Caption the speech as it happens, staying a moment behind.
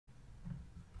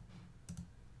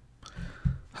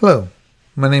Hello,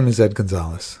 my name is Ed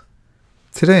Gonzalez.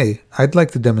 Today, I'd like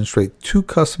to demonstrate two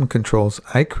custom controls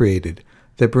I created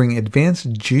that bring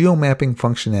advanced geomapping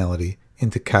functionality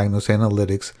into Cognos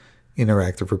Analytics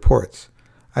interactive reports.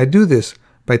 I do this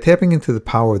by tapping into the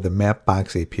power of the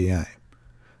Mapbox API.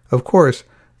 Of course,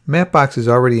 Mapbox is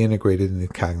already integrated into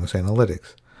Cognos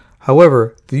Analytics.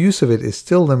 However, the use of it is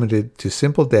still limited to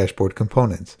simple dashboard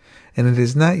components, and it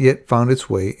has not yet found its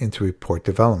way into report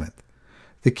development.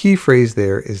 The key phrase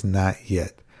there is "not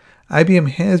yet." IBM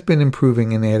has been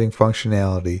improving and adding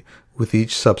functionality with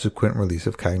each subsequent release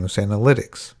of Cognos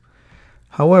Analytics.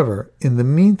 However, in the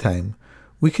meantime,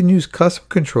 we can use custom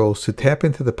controls to tap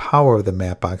into the power of the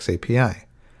Mapbox API.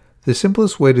 The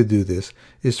simplest way to do this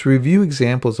is to review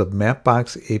examples of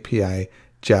Mapbox API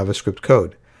JavaScript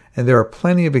code, and there are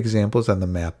plenty of examples on the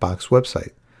Mapbox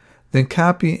website. Then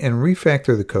copy and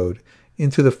refactor the code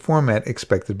into the format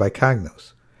expected by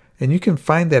Cognos. And you can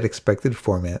find that expected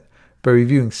format by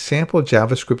reviewing sample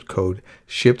JavaScript code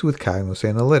shipped with Cognos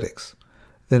Analytics.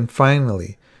 Then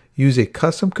finally, use a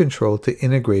custom control to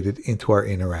integrate it into our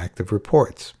interactive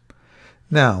reports.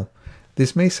 Now,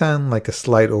 this may sound like a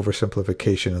slight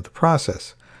oversimplification of the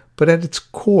process, but at its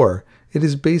core, it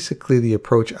is basically the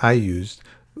approach I used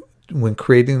when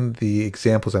creating the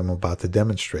examples I'm about to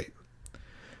demonstrate.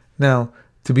 Now,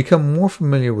 to become more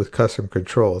familiar with custom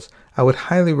controls, I would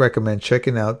highly recommend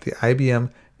checking out the IBM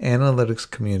Analytics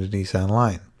communities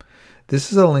online.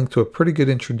 This is a link to a pretty good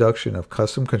introduction of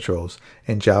custom controls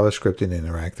and JavaScript in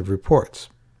interactive reports.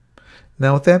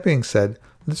 Now, with that being said,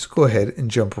 let's go ahead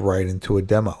and jump right into a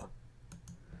demo.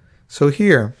 So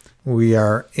here we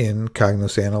are in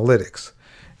Cognos Analytics,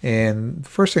 and the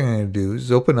first thing I'm going to do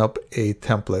is open up a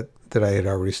template that I had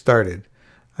already started.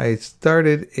 I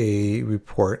started a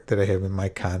report that I have in my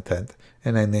content,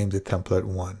 and I named it template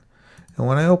 1. And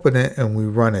when I open it and we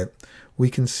run it, we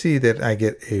can see that I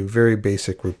get a very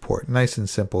basic report, nice and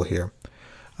simple here.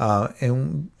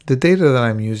 And the data that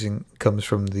I'm using comes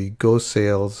from the Go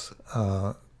Sales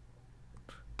sample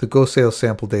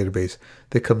database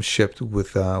that comes shipped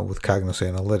with Cognos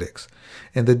Analytics.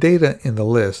 And the data in the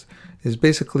list is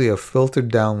basically a filtered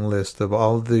down list of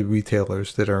all of the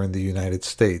retailers that are in the United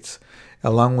States,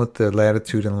 along with the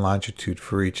latitude and longitude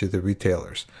for each of the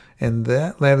retailers. And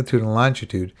that latitude and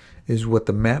longitude is what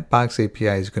the Mapbox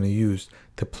API is going to use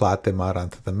to plot them out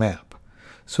onto the map.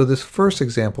 So this first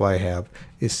example I have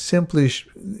is simply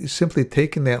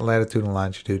taking that latitude and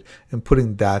longitude and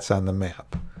putting dots on the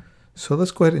map. So let's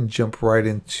go ahead and jump right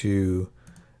into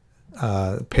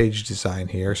page design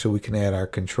here so we can add our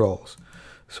controls.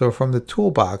 So from the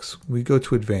toolbox, we go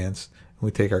to Advanced, and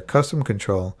we take our custom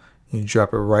control and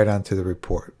drop it right onto the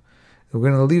report. And we're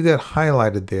going to leave that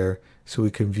highlighted there so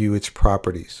we can view its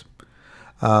properties.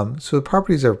 So the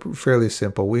properties are fairly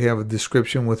simple. We have a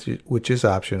description which is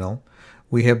optional.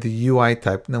 We have the UI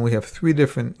type. Now we have 3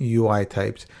 different UI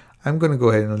types. I'm going to go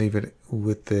ahead and leave it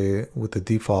with the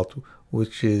default,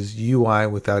 which is UI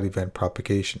without event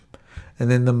propagation. And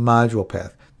then the module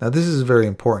path. Now this is very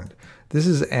important. This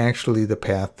is actually the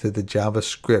path to the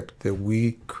JavaScript that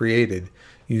we created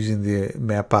using the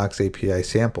Mapbox API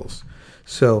samples.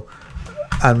 So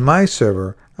on my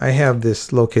server, I have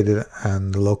this located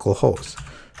on the local host.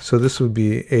 So this would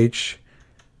be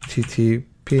HTTP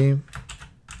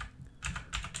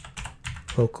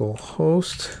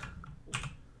localhost,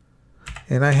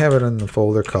 and I have it in the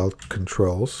folder called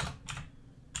controls.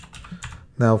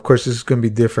 Now, of course, this is going to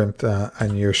be different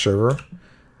on your server.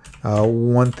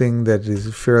 One thing that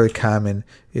is fairly common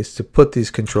is to put these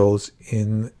controls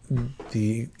in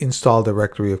the install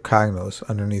directory of Cognos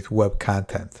underneath web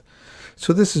content.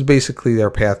 So this is basically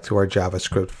our path to our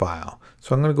JavaScript file.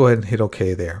 So I'm going to go ahead and hit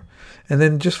OK there. And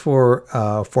then just for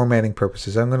formatting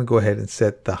purposes, I'm going to go ahead and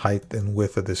set the height and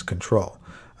width of this control.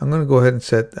 I'm going to go ahead and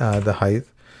set the height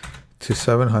to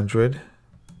 700,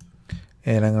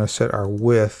 and I'm going to set our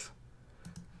width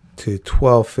to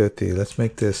 1250. Let's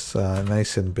make this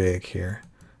nice and big here.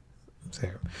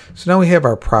 There. So now we have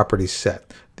our properties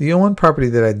set. The one property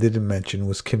that I didn't mention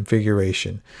was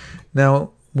configuration.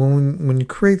 Now, when you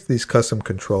create these custom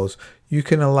controls, you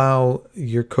can allow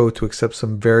your code to accept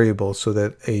some variables so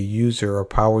that a user or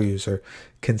power user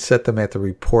can set them at the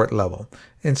report level.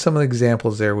 And some of the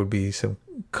examples there would be some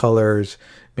colors,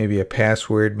 maybe a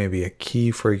password, maybe a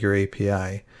key for your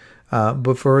API.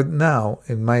 But for now,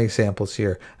 in my examples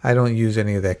here, I don't use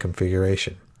any of that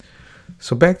configuration.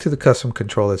 So back to the custom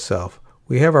control itself.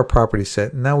 We have our property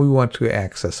set. Now we want to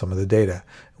access some of the data.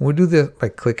 And we do this by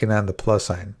clicking on the plus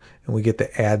sign, and we get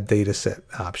the Add Data Set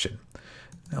option.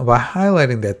 Now, by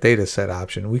highlighting that data set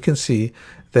option, we can see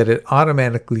that it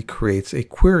automatically creates a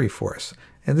query for us.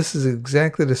 And this is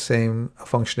exactly the same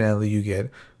functionality you get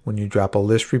when you drop a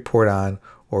list report on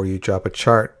or you drop a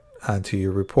chart onto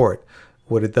your report.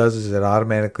 What it does is it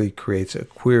automatically creates a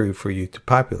query for you to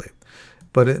populate.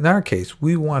 But in our case,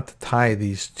 we want to tie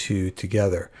these two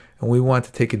together, and we want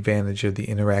to take advantage of the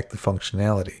interactive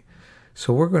functionality.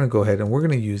 So we're going to go ahead and we're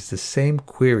going to use the same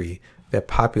query that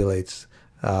populates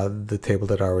the table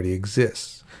that already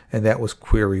exists, and that was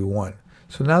query 1.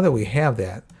 So now that we have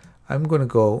that, I'm going to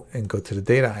go to the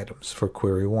data items for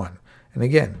query 1. And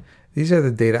again, these are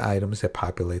the data items that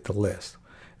populate the list.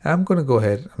 And I'm going to go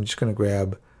ahead, I'm just going to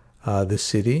grab the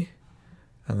city,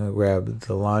 I'm going to grab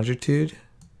the longitude,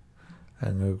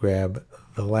 I'm going to grab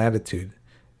the latitude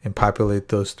and populate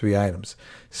those 3 items.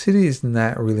 City is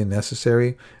not really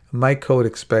necessary. My code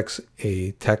expects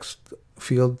a text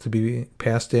field to be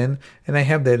passed in, and I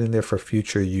have that in there for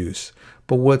future use.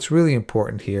 But what's really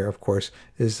important here, of course,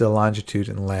 is the longitude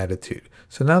and latitude.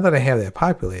 So now that I have that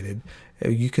populated,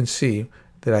 you can see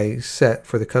that I set,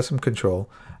 for the custom control,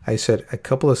 I set a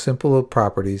couple of simple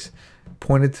properties,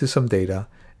 pointed to some data,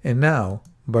 and now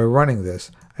by running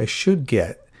this, I should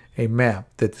get a map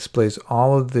that displays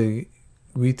all of the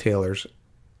retailers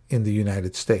in the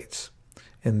United States.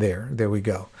 And there we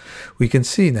go. We can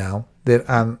see now that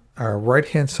on our right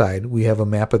hand side we have a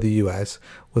map of the US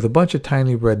with a bunch of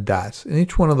tiny red dots, and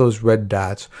each one of those red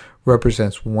dots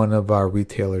represents one of our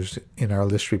retailers in our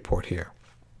list report here.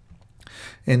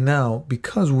 And now,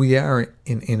 because we are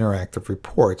in interactive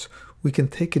reports, we can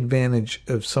take advantage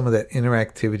of some of that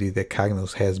interactivity that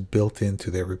Cognos has built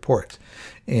into their reports.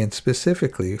 And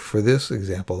specifically for this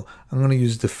example, I'm going to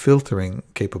use the filtering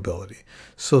capability.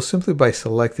 So simply by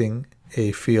selecting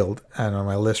a field on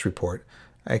my list report,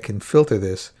 I can filter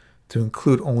this to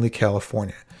include only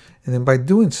California. And then by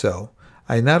doing so,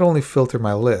 I not only filter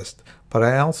my list, but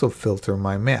I also filter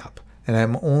my map. And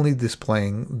I'm only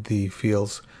displaying the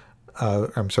fields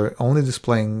only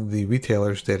displaying the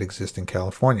retailers that exist in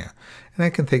California. And I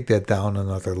can take that down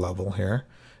another level here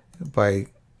by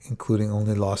including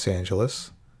only Los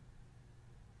Angeles.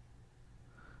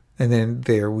 And then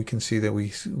there we can see that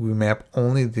we map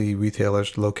only the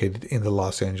retailers located in the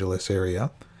Los Angeles area.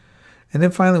 And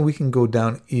then finally we can go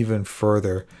down even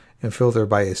further and filter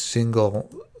by a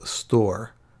single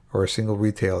store or a single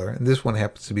retailer. And this one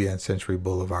happens to be on Century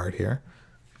Boulevard here.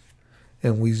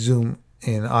 And we zoom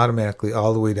in automatically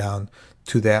all the way down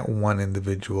to that one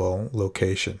individual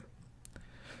location.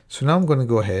 So now I'm going to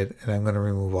go ahead and I'm going to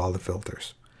remove all the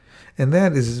filters. And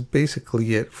that is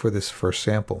basically it for this first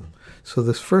sample. So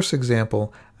this first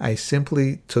example, I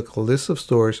simply took a list of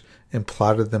stores and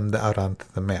plotted them out onto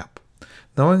the map.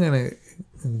 Now I'm going to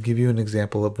give you an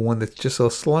example of one that's just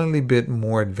a slightly bit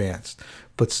more advanced,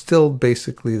 but still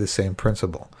basically the same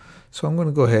principle. So I'm going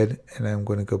to go ahead and I'm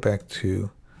going to go back to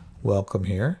welcome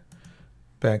here.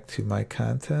 Back to my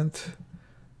content,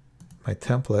 my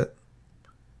template,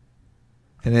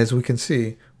 and as we can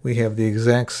see, we have the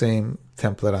exact same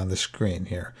template on the screen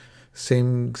here.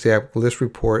 Same exact list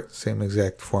report, same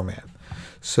exact format.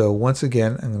 So once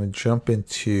again, I'm going to jump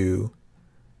into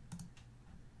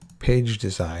page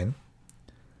design,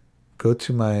 go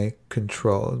to my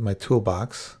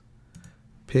toolbox,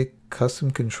 pick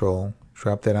custom control,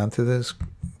 drop that onto the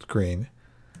screen.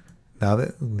 Now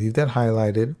leave that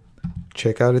highlighted.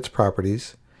 Check out its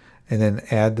properties, and then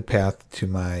add the path to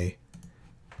my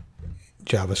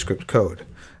JavaScript code.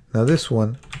 Now this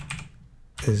one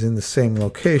is in the same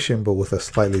location but with a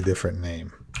slightly different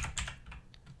name.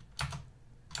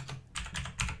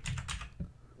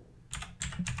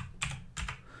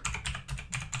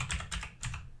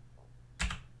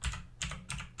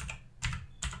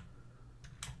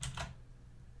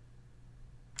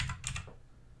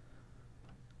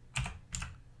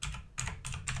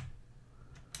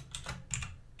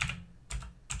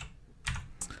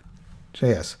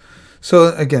 Yes.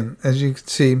 So again, as you can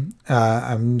see,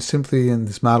 I'm simply in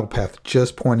this model path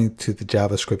just pointing to the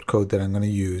JavaScript code that I'm going to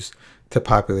use to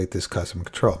populate this custom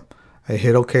control. I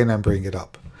hit OK and I bring it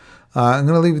up. I'm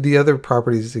going to leave the other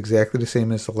properties exactly the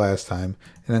same as the last time,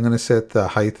 and I'm going to set the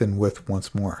height and width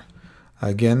once more.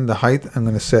 Again, the height I'm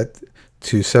going to set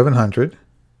to 700,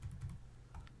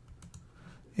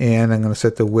 and I'm going to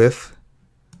set the width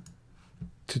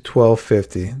to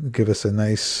 1250 to give us a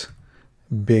nice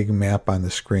big map on the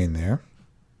screen there.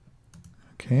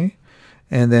 Okay,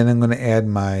 and then I'm going to add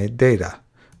my data.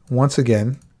 Once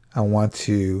again, I want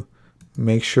to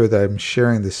make sure that I'm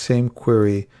sharing the same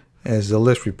query as the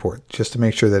list report, just to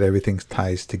make sure that everything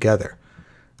ties together.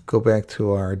 Go back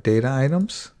to our data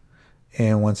items,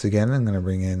 and once again I'm going to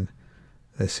bring in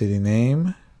the city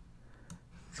name,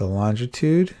 the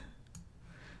longitude,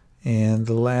 and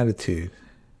the latitude.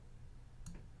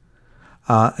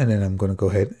 And then I'm going to go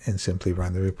ahead and simply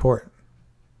run the report.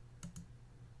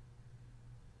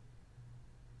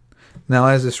 Now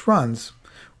as this runs,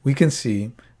 we can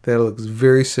see that it looks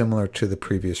very similar to the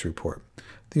previous report.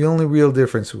 The only real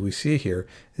difference we see here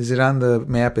is that on the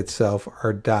map itself,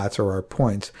 our dots or our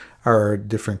points are a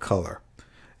different color.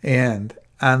 And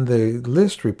on the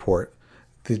list report,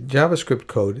 the JavaScript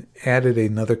code added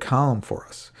another column for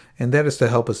us, and that is to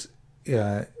help us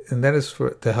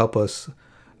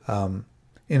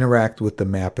interact with the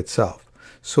map itself.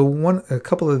 So a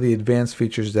couple of the advanced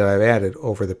features that I've added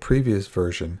over the previous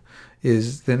version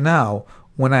is that now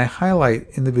when I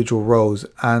highlight individual rows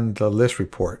on the list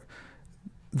report,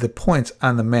 the points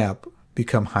on the map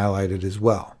become highlighted as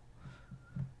well.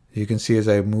 You can see as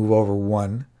I move over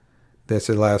one, that's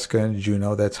Alaska and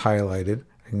Juneau, that's highlighted.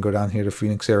 I can go down here to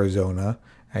Phoenix, Arizona.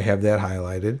 I have that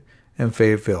highlighted, and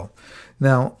Fayetteville.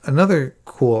 Now, another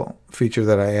cool feature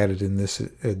that I added in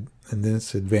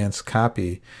this advanced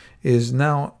copy is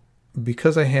now,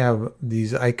 because I have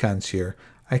these icons here,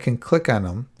 I can click on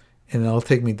them and it'll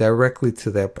take me directly to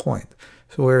that point.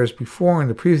 So whereas before in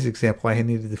the previous example, I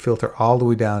needed to filter all the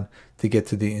way down to get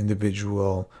to the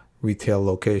individual retail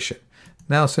location.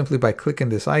 Now simply by clicking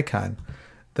this icon,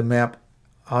 the map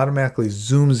automatically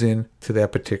zooms in to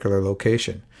that particular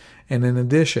location. And in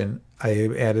addition, I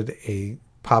have added a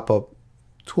pop-up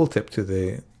tooltip to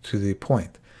the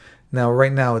point. Now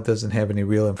right now it doesn't have any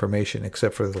real information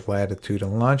except for the latitude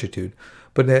and longitude,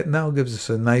 but that now gives us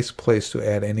a nice place to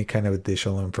add any kind of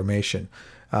additional information.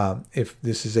 If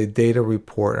this is a data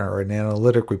report or an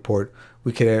analytic report,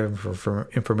 we could add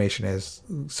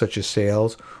information such as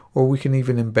sales, or we can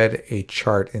even embed a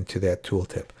chart into that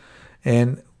tooltip.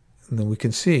 And then we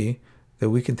can see that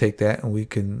we can take that and we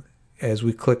can, as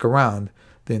we click around,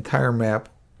 the entire map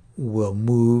will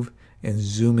move and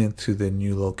zoom into the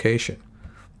new location.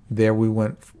 There we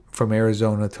went from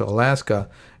Arizona to Alaska,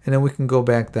 and then we can go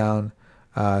back down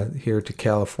here to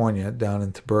California, down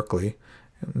into Berkeley,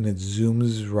 and it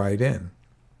zooms right in.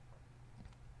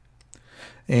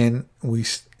 And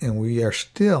we are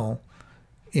still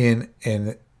in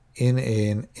an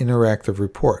interactive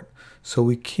report, so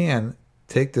we can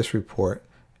take this report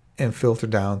and filter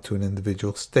down to an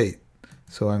individual state.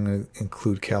 So I'm going to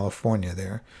include California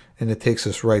there, and it takes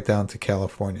us right down to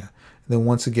California. And then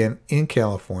once again in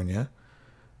California,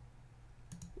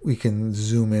 we can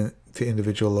zoom in to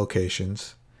individual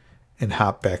locations and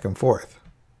hop back and forth.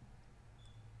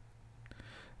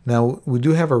 Now we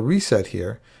do have a reset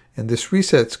here, and this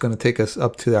reset is going to take us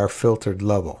up to our filtered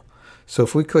level. So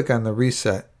if we click on the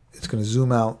reset, it's going to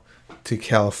zoom out to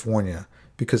California,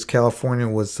 because California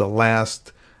was the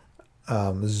last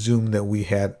zoom that we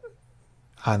had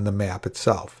on the map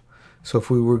itself. So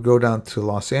if we were to go down to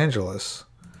Los Angeles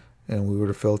and we were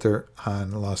to filter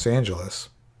on Los Angeles,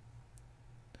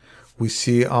 we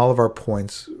see all of our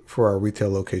points for our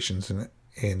retail locations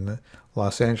in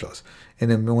Los Angeles.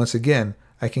 And then once again,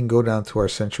 I can go down to our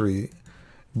Century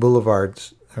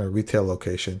Boulevard's retail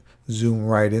location, zoom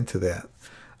right into that,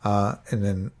 and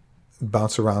then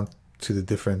bounce around to the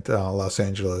different Los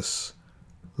Angeles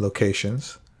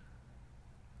locations.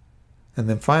 And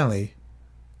then finally,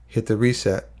 hit the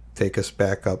reset, take us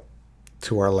back up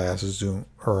to our last zoom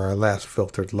or our last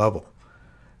filtered level.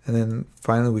 And then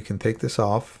finally we can take this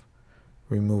off,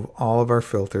 remove all of our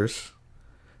filters,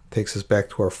 takes us back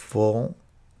to our full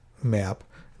map.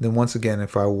 And then once again,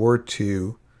 if I were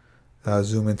to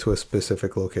zoom into a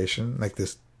specific location, like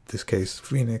this case,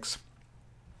 Phoenix,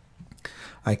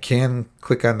 I can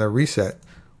click on the reset,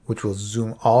 which will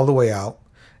zoom all the way out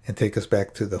and take us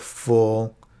back to the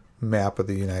full map of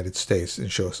the United States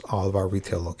and show us all of our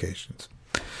retail locations.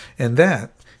 And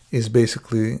that is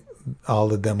basically all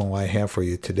the demo I have for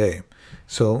you today.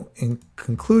 So in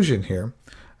conclusion here,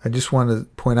 I just want to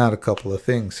point out a couple of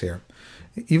things here.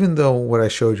 Even though what I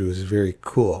showed you is very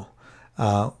cool,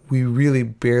 we really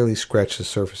barely scratched the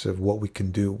surface of what we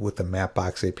can do with the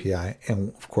Mapbox API and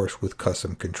of course with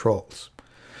custom controls.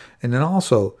 And then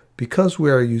also, because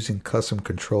we are using custom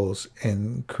controls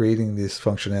and creating this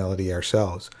functionality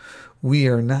ourselves, we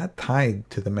are not tied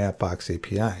to the Mapbox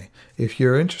API. If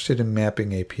you're interested in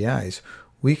mapping APIs,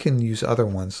 we can use other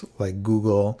ones like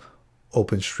Google,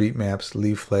 OpenStreetMaps,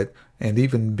 Leaflet, and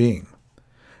even Bing.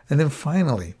 And then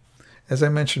finally, as I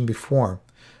mentioned before,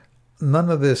 none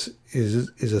of this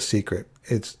is a secret.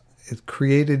 It's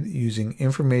created using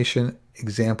information,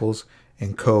 examples,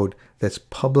 and code that's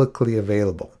publicly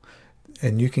available.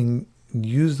 And you can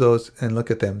use those and look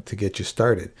at them to get you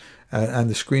started. On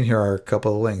the screen here are a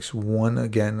couple of links. One,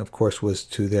 again, of course, was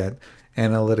to that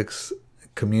analytics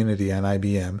community on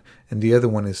IBM, and the other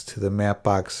one is to the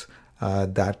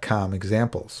Mapbox.com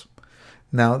examples.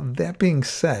 Now, that being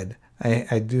said,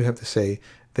 I do have to say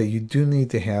that you do need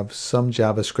to have some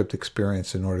JavaScript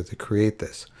experience in order to create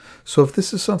this. So if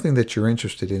this is something that you're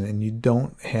interested in and you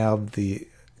don't have the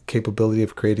capability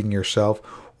of creating yourself,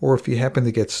 or if you happen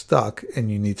to get stuck and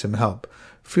you need some help,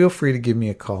 feel free to give me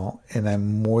a call, and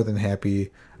I'm more than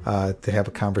happy to have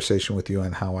a conversation with you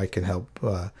on how I can help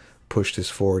push this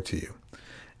forward to you.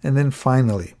 And then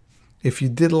finally, if you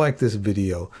did like this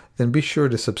video, then be sure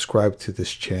to subscribe to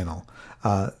this channel.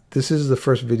 This is the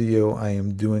first video I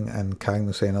am doing on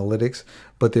Cognos Analytics,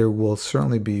 but there will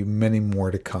certainly be many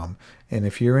more to come. And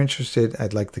if you're interested,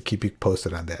 I'd like to keep you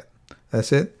posted on that.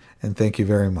 That's it, and thank you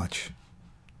very much.